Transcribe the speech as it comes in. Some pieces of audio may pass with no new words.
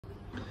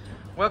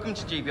Welcome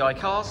to GBI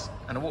Cars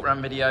and a walk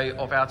around video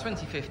of our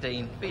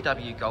 2015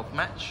 VW Golf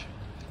Match.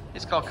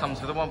 This car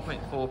comes with a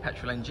 1.4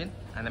 petrol engine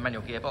and a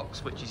manual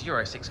gearbox which is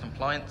Euro 6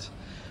 compliant,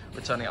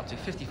 returning up to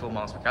 54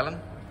 miles per gallon,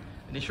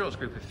 an insurance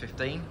group of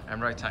 15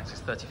 and road tax is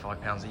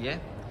 £35 a year.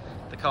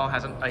 The car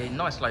has a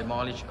nice low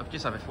mileage of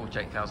just over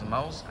 48,000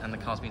 miles and the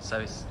car's been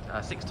serviced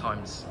 6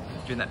 times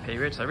during that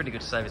period, so really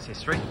good service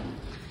history.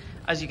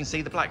 As you can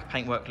see, the black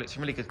paintwork looks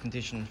in really good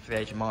condition for the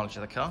age and mileage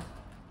of the car.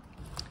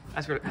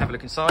 As we have a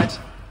look inside,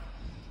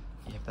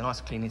 you have the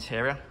nice clean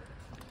interior.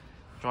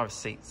 Driver's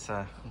seats,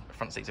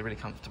 front seats are really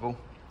comfortable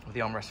with the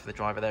armrest for the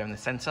driver there in the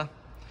centre.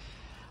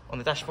 On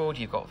the dashboard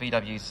you've got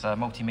VW's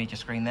multimedia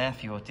screen there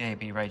for your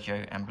DAB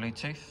radio and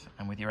Bluetooth,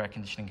 and with your air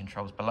conditioning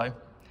controls below.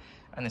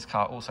 And this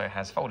car also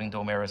has folding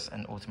door mirrors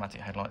and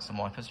automatic headlights and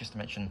wipers, just to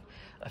mention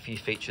a few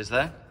features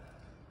there.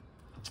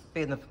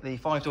 Being the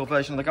 5-door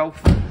version of the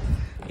Golf,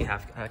 you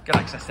have good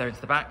access there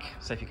into the back,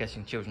 so if you're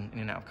getting children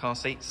in and out of car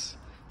seats.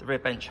 The rear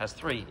bench has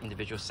 3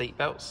 individual seat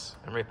belts,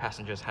 and rear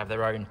passengers have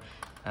their own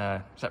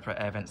separate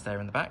air vents there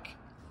in the back.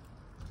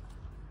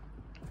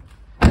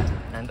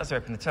 And as we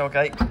open the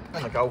tailgate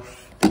on the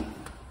Golf,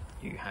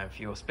 you have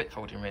your split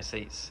folding rear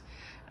seats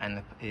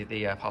and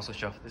the parcel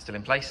shelf that's still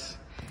in place.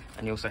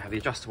 And you also have the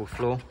adjustable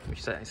floor, which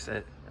is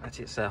at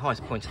its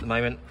highest point at the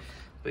moment,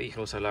 but you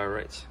can also lower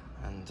it,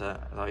 and as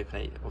I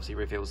open it, obviously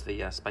reveals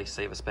the space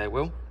saver spare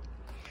wheel.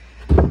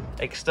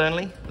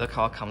 Externally, the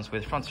car comes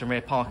with front and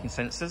rear parking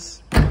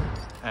sensors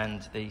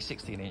and the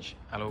 16-inch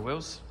alloy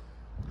wheels.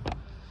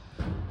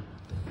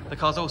 The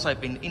car's also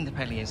been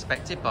independently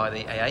inspected by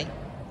the AA,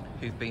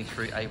 who've been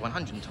through a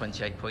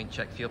 128-point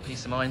check for your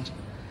peace of mind,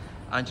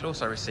 and you'll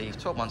also receive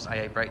 12 months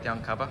AA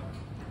breakdown cover,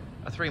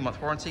 a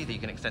 3-month warranty that you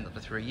can extend up to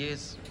 3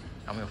 years,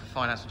 and we offer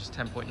finance which is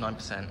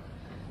 10.9%.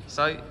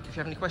 So if you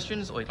have any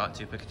questions or you'd like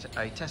to book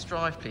a test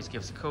drive, please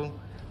give us a call.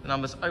 The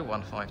number's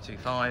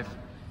 01525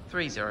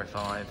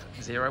 305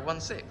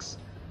 016.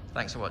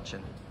 Thanks for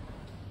watching.